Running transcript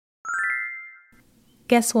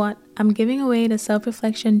Guess what? I'm giving away the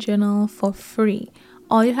Self-Reflection Journal for free.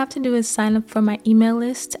 All you have to do is sign up for my email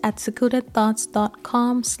list at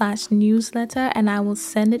secludedthoughts.com/newsletter and I will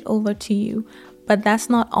send it over to you. But that's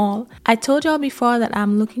not all. I told y'all before that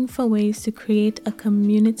I'm looking for ways to create a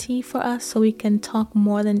community for us so we can talk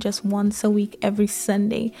more than just once a week every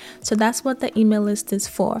Sunday. So that's what the email list is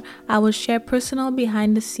for. I will share personal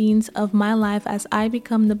behind the scenes of my life as I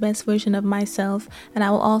become the best version of myself, and I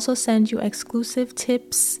will also send you exclusive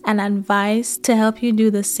tips and advice to help you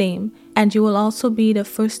do the same. And you will also be the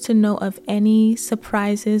first to know of any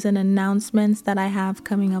surprises and announcements that I have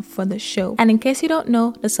coming up for the show. And in case you don't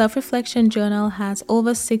know, the Self-Reflection Journal has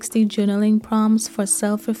over 60 journaling prompts for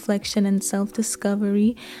self-reflection and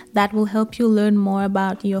self-discovery that will help you learn more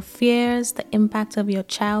about your fears, the impact of your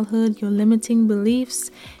childhood, your limiting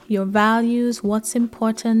beliefs, your values, what's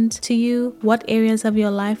important to you, what areas of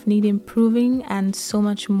your life need improving, and so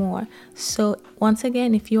much more. So once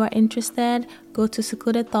again, if you are interested, go to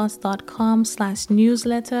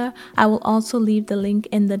secludedthoughts.com/newsletter. I will also leave the link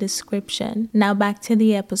in the description. Now back to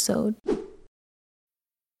the episode.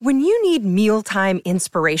 When you need mealtime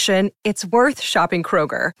inspiration, it's worth shopping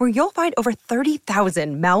Kroger, where you'll find over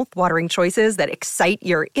 30,000 mouth-watering choices that excite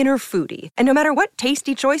your inner foodie. And no matter what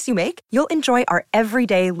tasty choice you make, you'll enjoy our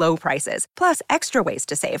everyday low prices, plus extra ways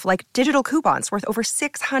to save, like digital coupons worth over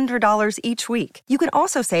 $600 each week. You can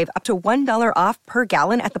also save up to $1 off per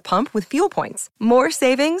gallon at the pump with fuel points. More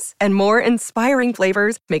savings and more inspiring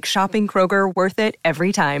flavors make shopping Kroger worth it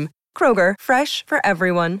every time. Kroger, fresh for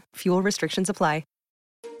everyone. Fuel restrictions apply.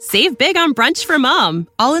 Save big on brunch for mom,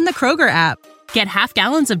 all in the Kroger app. Get half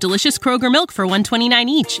gallons of delicious Kroger milk for $1.29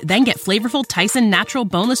 each. Then get flavorful Tyson natural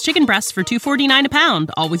boneless chicken breasts for $2.49 a pound,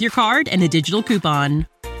 all with your card and a digital coupon.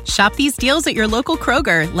 Shop these deals at your local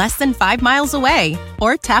Kroger, less than 5 miles away.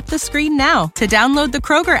 Or tap the screen now to download the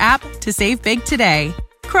Kroger app to save big today.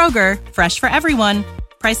 Kroger, fresh for everyone.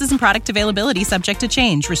 Prices and product availability subject to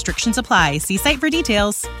change. Restrictions apply. See site for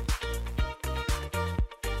details.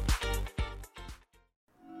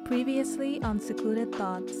 Previously on Secluded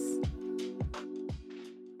Thoughts.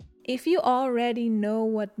 If you already know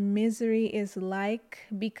what misery is like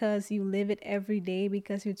because you live it every day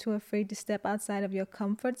because you're too afraid to step outside of your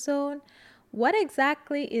comfort zone, what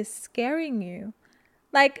exactly is scaring you?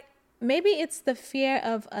 Like, maybe it's the fear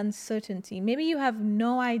of uncertainty. Maybe you have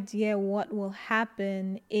no idea what will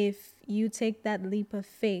happen if you take that leap of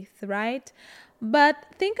faith, right? But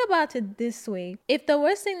think about it this way. If the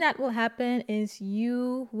worst thing that will happen is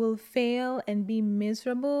you will fail and be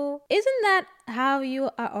miserable, isn't that how you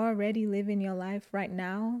are already living your life right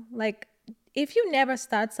now? Like, if you never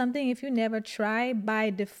start something, if you never try, by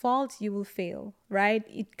default, you will fail, right?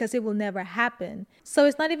 Because it will never happen. So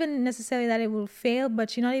it's not even necessarily that it will fail,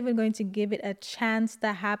 but you're not even going to give it a chance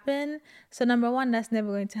to happen. So number one, that's never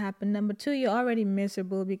going to happen. Number two, you're already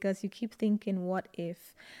miserable because you keep thinking, what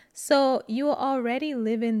if? So you are already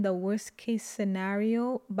living the worst case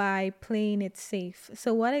scenario by playing it safe.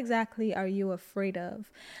 So what exactly are you afraid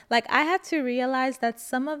of? Like, I had to realize that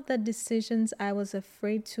some of the decisions I was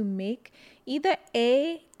afraid to make, either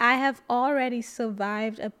A, I have already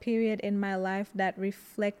survived a period in my life that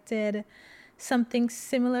reflected something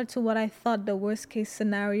similar to what I thought the worst case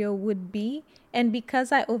scenario would be. And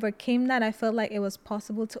because I overcame that, I felt like it was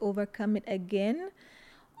possible to overcome it again.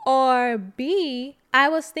 Or B, I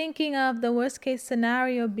was thinking of the worst case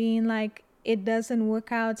scenario being like, it doesn't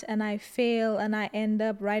work out and I fail and I end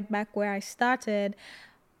up right back where I started.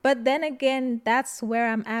 But then again, that's where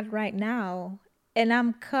I'm at right now. And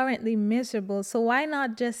I'm currently miserable. So why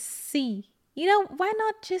not just see? Why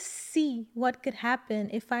not just see what could happen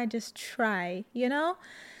if I just try,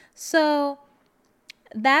 So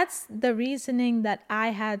that's the reasoning that I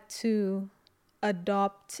had to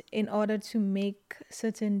adopt in order to make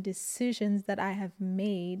certain decisions that I have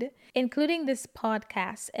made, including this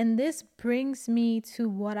podcast. And this brings me to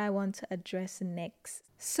what I want to address next.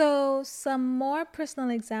 So some more personal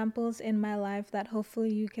examples in my life that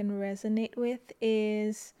hopefully you can resonate with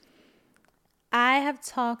is I have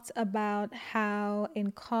talked about how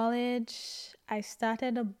in college I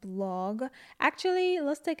started a blog. Actually,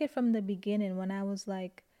 let's take it from the beginning when I was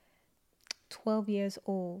like 12 years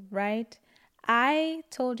old, right? I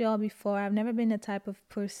told y'all before, I've never been the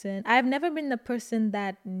person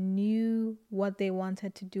that knew what they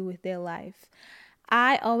wanted to do with their life.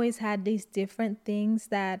 I always had these different things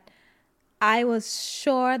that I was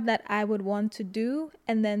sure that I would want to do.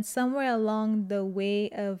 And then somewhere along the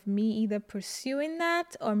way of me either pursuing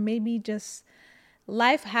that or maybe just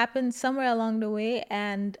life happened somewhere along the way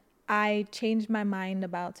and I changed my mind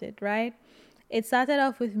about it, right? It started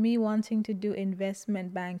off with me wanting to do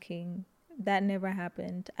investment banking. that never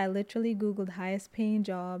happened. I literally Googled highest paying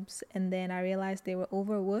jobs and then I realized they were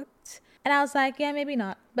overworked. And I was like, yeah, maybe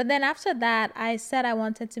not. But then after that, I said I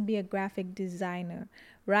wanted to be a graphic designer,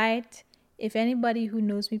 right? If anybody who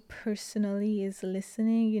knows me personally is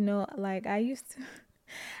listening, like I used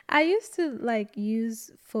to like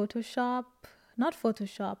use Photoshop, not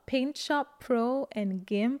Photoshop, Paint Shop Pro and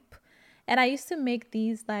GIMP. And I used to make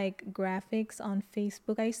these like graphics on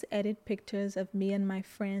Facebook. I used to edit pictures of me and my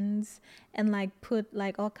friends and like put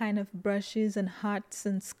like all kind of brushes and hearts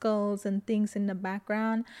and skulls and things in the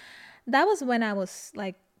background. That was when I was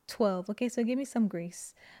like 12. Okay, so give me some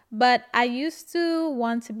grace. But I used to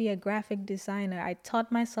want to be a graphic designer. I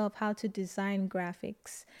taught myself how to design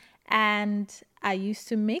graphics and I used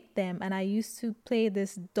to make them and I used to play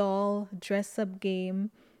this doll dress up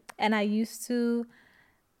game and I used to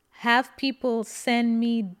have people send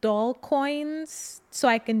me doll coins so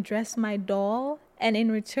I can dress my doll, and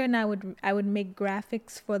in return I would make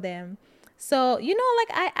graphics for them. So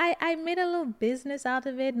like I made a little business out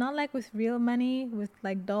of it, not like with real money with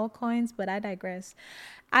like doll coins, but I digress.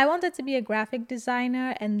 I wanted to be a graphic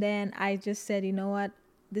designer and then I just said, you know what,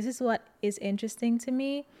 this is what is interesting to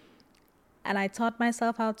me, and I taught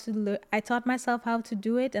myself how to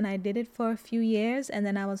do it, and I did it for a few years, and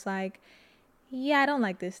then I was like, yeah, I don't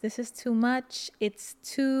like this. This is too much.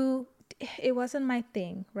 It wasn't my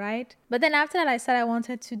thing, right? But then after that, I said I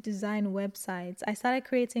wanted to design websites. I started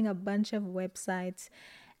creating a bunch of websites,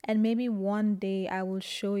 and maybe one day I will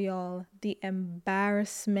show y'all the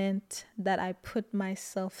embarrassment that I put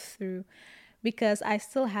myself through because I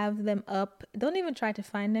still have them up. Don't even try to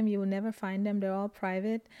find them. You will never find them. They're all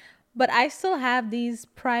private. But I still have these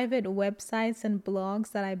private websites and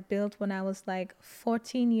blogs that I built when I was like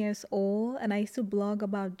 14 years old. And I used to blog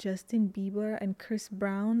about Justin Bieber and Chris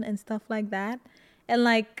Brown and stuff like that. And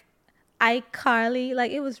like iCarly,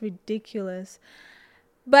 like it was ridiculous.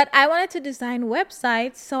 But I wanted to design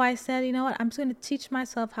websites. So I said, you know what, I'm just going to teach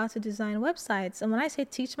myself how to design websites. And when I say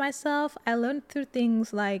teach myself, I learned through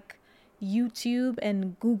things like YouTube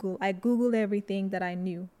and Google. I Googled everything that I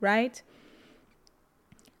knew, right?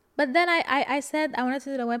 But then I said I wanted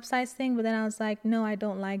to do the websites thing, but then I was like, no, I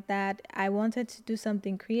don't like that. I wanted to do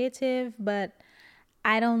something creative, but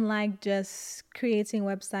I don't like just creating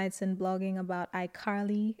websites and blogging about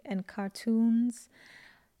iCarly and cartoons.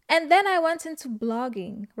 And then I went into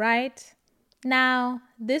blogging, right? Now,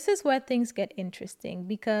 this is where things get interesting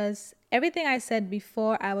because everything I said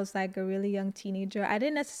before, I was like a really young teenager. I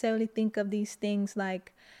didn't necessarily think of these things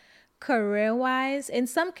like career wise. In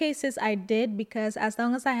some cases, I did because as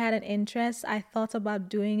long as I had an interest, I thought about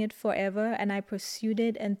doing it forever and I pursued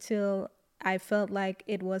it until I felt like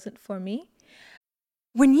it wasn't for me.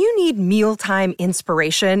 When you need mealtime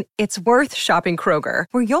inspiration, it's worth shopping Kroger,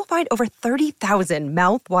 where you'll find over 30,000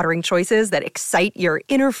 mouth-watering choices that excite your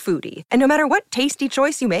inner foodie. And no matter what tasty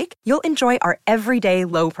choice you make, you'll enjoy our everyday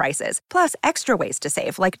low prices, plus extra ways to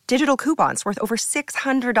save, like digital coupons worth over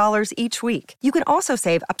 $600 each week. You can also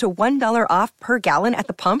save up to $1 off per gallon at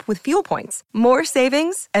the pump with fuel points. More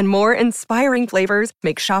savings and more inspiring flavors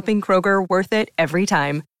make shopping Kroger worth it every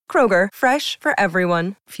time. Kroger, fresh for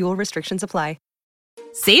everyone. Fuel restrictions apply.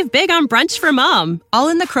 Save big on brunch for mom, all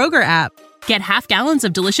in the Kroger app. Get half gallons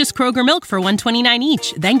of delicious Kroger milk for $1.29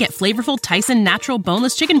 each. Then get flavorful Tyson natural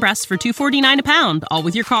boneless chicken breasts for $2.49 a pound, all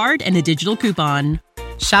with your card and a digital coupon.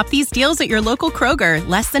 Shop these deals at your local Kroger,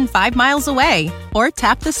 less than 5 miles away. Or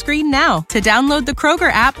tap the screen now to download the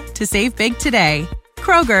Kroger app to save big today.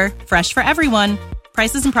 Kroger, fresh for everyone.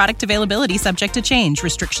 Prices and product availability subject to change.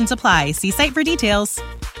 Restrictions apply. See site for details.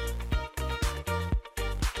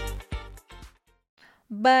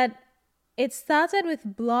 But it started with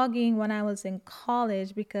blogging when I was in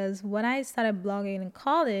college because when I started blogging in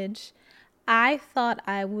college, I thought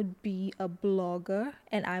I would be a blogger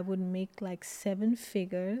and I would make like 7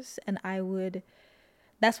 figures and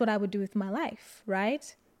that's what I would do with my life,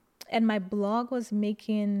 right? And my blog was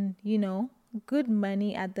making, good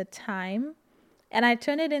money at the time. And I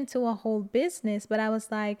turned it into a whole business, but I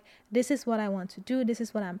was like, this is what I want to do. This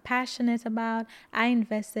is what I'm passionate about. I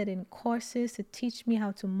invested in courses to teach me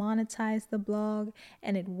how to monetize the blog,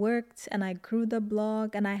 and it worked. And I grew the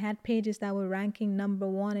blog, and I had pages that were ranking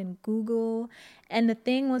 #1 in Google. And the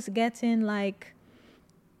thing was getting like,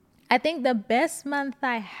 I think the best month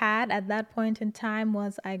I had at that point in time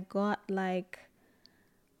was I got like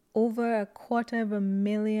over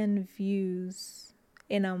 250,000 views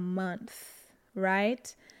in a month.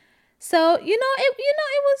 Right? So,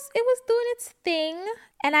 it was doing its thing,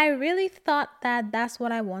 and I really thought that that's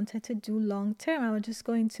what I wanted to do long term. I was just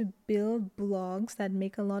going to build blogs that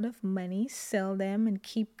make a lot of money, sell them and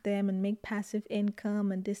keep them and make passive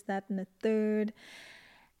income and this, that, and the third.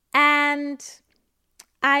 And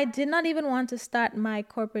I did not even want to start my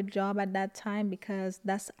corporate job at that time because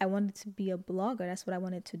I wanted to be a blogger. That's what I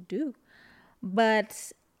wanted to do.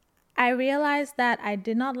 But I realized that I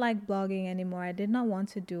did not like blogging anymore. I did not want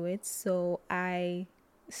to do it. So I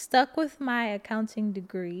stuck with my accounting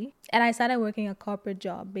degree and I started working a corporate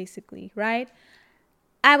job, basically, right?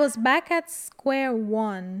 I was back at square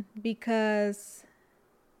one because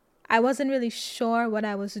I wasn't really sure what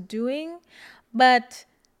I was doing. But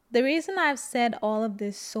the reason I've said all of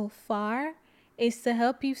this so far is to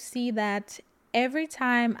help you see that every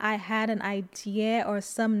time I had an idea or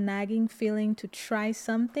some nagging feeling to try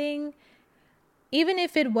something, even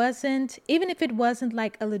if it wasn't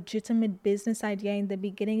like a legitimate business idea in the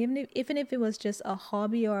beginning, even if it was just a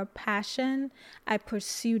hobby or a passion, I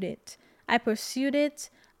pursued it.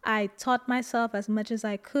 I taught myself as much as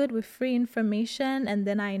I could with free information, and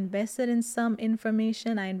then I invested in some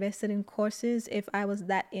information. I invested in courses if I was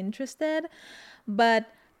that interested. But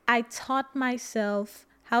I taught myself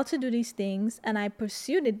how to do these things, and I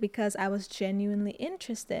pursued it because I was genuinely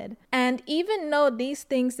interested. And even though these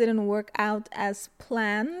things didn't work out as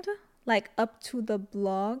planned, like up to the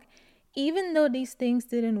blog, even though these things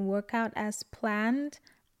didn't work out as planned,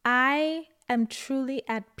 I am truly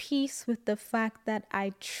at peace with the fact that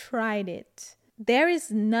I tried it. There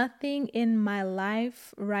is nothing in my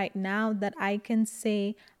life right now that I can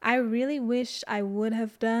say, I really wish I would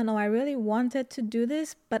have done, or I really wanted to do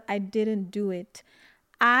this, but I didn't do it.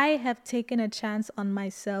 I have taken a chance on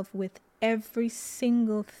myself with every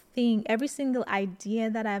single thing, every single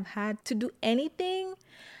idea that I've had to do anything.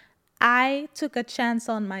 I took a chance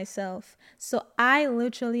on myself. So I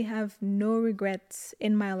literally have no regrets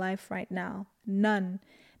in my life right now. None.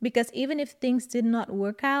 Because even if things did not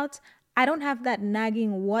work out, I don't have that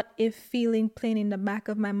nagging what if feeling playing in the back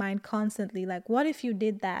of my mind constantly. Like, what if you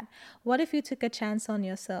did that? What if you took a chance on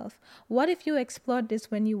yourself? What if you explored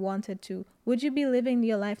this when you wanted to? Would you be living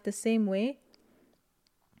your life the same way?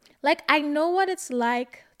 Like, I know what it's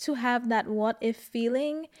like to have that what if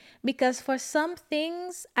feeling, because for some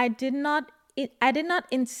things I did not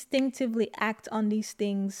instinctively act on these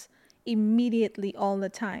things immediately all the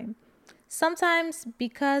time. Sometimes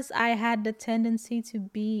because I had the tendency to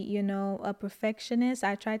be, a perfectionist,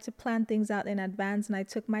 I tried to plan things out in advance and I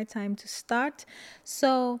took my time to start.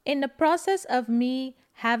 So in the process of me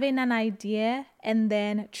having an idea and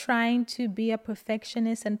then trying to be a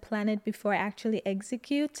perfectionist and plan it before I actually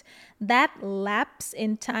execute, that lapse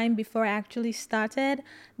in time before I actually started,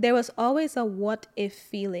 there was always a what if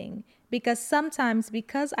feeling. Because sometimes,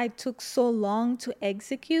 because I took so long to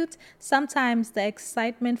execute, sometimes the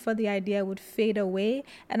excitement for the idea would fade away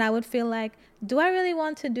and I would feel like, do I really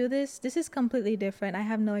want to do this? This is completely different. I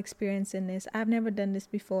have no experience in this. I've never done this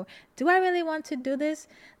before. Do I really want to do this?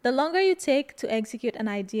 The longer you take to execute an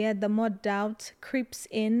idea, the more doubt creeps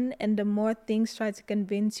in and the more things try to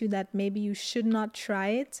convince you that maybe you should not try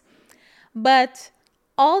it. But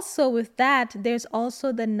also with that, there's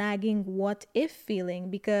also the nagging what if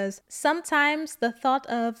feeling, because sometimes the thought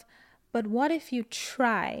of, but what if you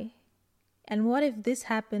try? And what if this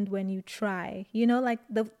happened when you try? Like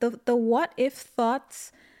the what if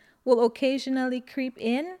thoughts will occasionally creep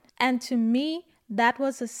in. And to me, that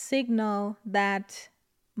was a signal that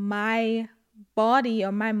my body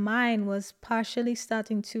or my mind was partially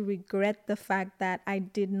starting to regret the fact that I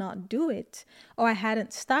did not do it or I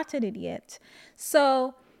hadn't started it yet.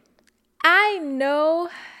 So I know,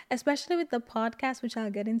 especially with the podcast, which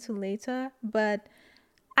I'll get into later, but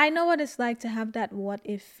I know what it's like to have that what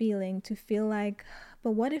if feeling, to feel like,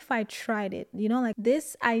 but what if I tried it? Like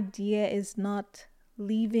this idea is not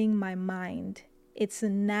leaving my mind. It's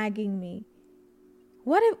nagging me.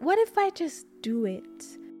 What if I just do it?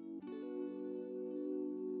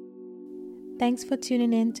 Thanks for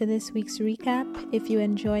tuning in to this week's recap. If you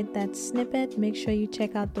enjoyed that snippet, make sure you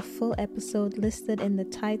check out the full episode listed in the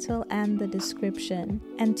title and the description.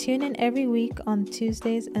 And tune in every week on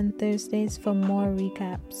Tuesdays and Thursdays for more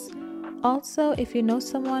recaps. Also, if you know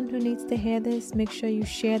someone who needs to hear this, make sure you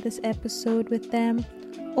share this episode with them.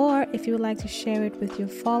 Or if you would like to share it with your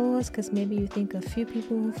followers, because maybe you think a few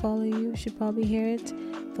people who follow you should probably hear it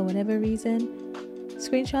for whatever reason,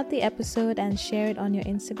 screenshot the episode and share it on your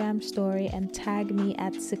Instagram story and tag me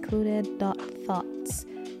at secluded.thoughts.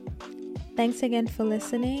 Thanks again for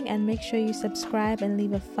listening, and make sure you subscribe and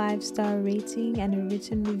leave a 5-star rating and a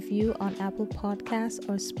written review on Apple Podcasts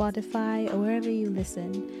or Spotify or wherever you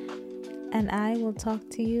listen. and I will talk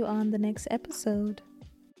to you on the next episode.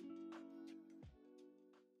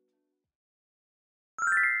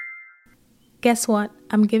 Guess what?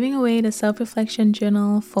 I'm giving away the Self-Reflection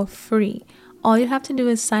Journal for free. All you have to do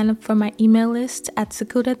is sign up for my email list at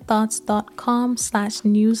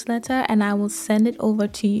secludedthoughts.com/newsletter and I will send it over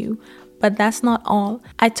to you. But that's not all.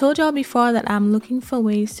 I told y'all before that I'm looking for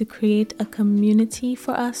ways to create a community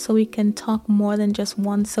for us so we can talk more than just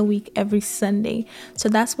once a week every Sunday. So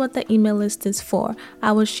that's what the email list is for.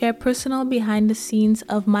 I will share personal behind the scenes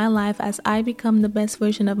of my life as I become the best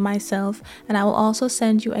version of myself, and I will also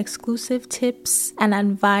send you exclusive tips and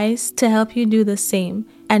advice to help you do the same.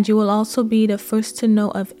 And you will also be the first to know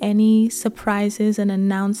of any surprises and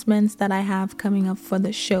announcements that I have coming up for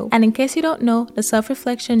the show. And in case you don't know, the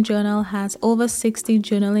Self-Reflection Journal has over 60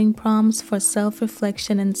 journaling prompts for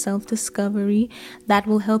self-reflection and self-discovery that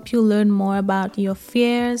will help you learn more about your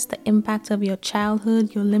fears, the impact of your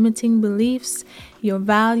childhood, your limiting beliefs, your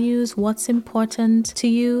values, what's important to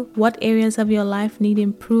you, what areas of your life need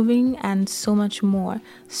improving, and so much more.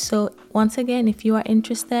 So once again, if you are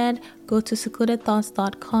interested, go to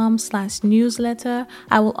secludedthoughts.com/newsletter.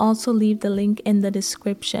 I will also leave the link in the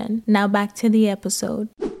description. Now back to the episode.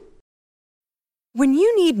 When you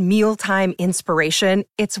need mealtime inspiration,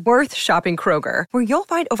 it's worth shopping Kroger, where you'll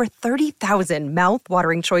find over 30,000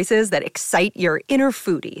 mouth-watering choices that excite your inner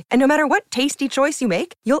foodie. And no matter what tasty choice you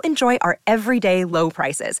make, you'll enjoy our everyday low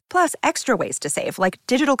prices, plus extra ways to save, like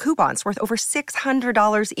digital coupons worth over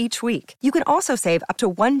 $600 each week. You can also save up to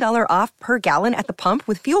 $1 off per gallon at the pump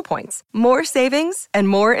with fuel points. More savings and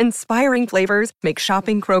more inspiring flavors make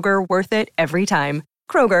shopping Kroger worth it every time.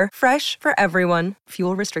 Kroger, fresh for everyone.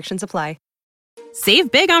 Fuel restrictions apply.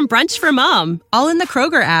 Save big on brunch for mom, all in the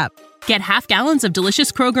Kroger app. Get half gallons of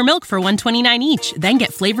delicious Kroger milk for $1.29 each. Then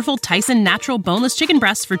get flavorful Tyson natural boneless chicken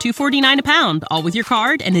breasts for $2.49 a pound, all with your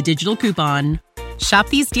card and a digital coupon. Shop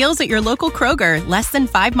these deals at your local Kroger, less than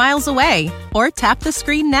 5 miles away. Or tap the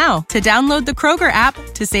screen now to download the Kroger app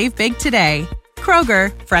to save big today.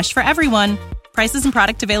 Kroger, fresh for everyone. Prices and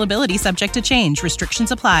product availability subject to change.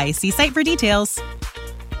 Restrictions apply. See site for details.